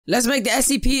Let's make the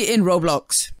SCP in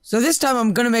Roblox. So this time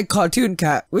I'm gonna make Cartoon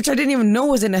Cat, which I didn't even know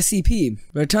was an SCP,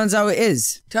 but it turns out it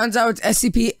is. Turns out it's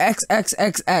SCP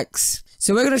XXXX.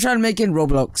 So we're gonna try and make it in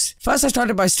Roblox. First I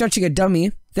started by stretching a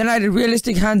dummy, then I added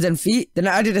realistic hands and feet, then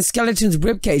I added a skeleton's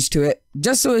ribcage to it,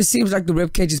 just so it seems like the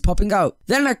ribcage is popping out.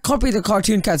 Then I copied the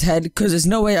Cartoon Cat's head, cause there's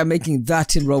no way I'm making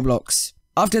that in Roblox.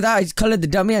 After that I colored the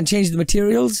dummy and changed the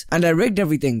materials, and I rigged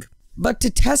everything. But to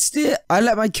test it, I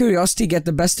let my curiosity get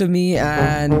the best of me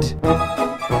and...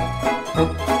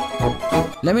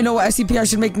 let me know what SCP I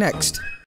should make next.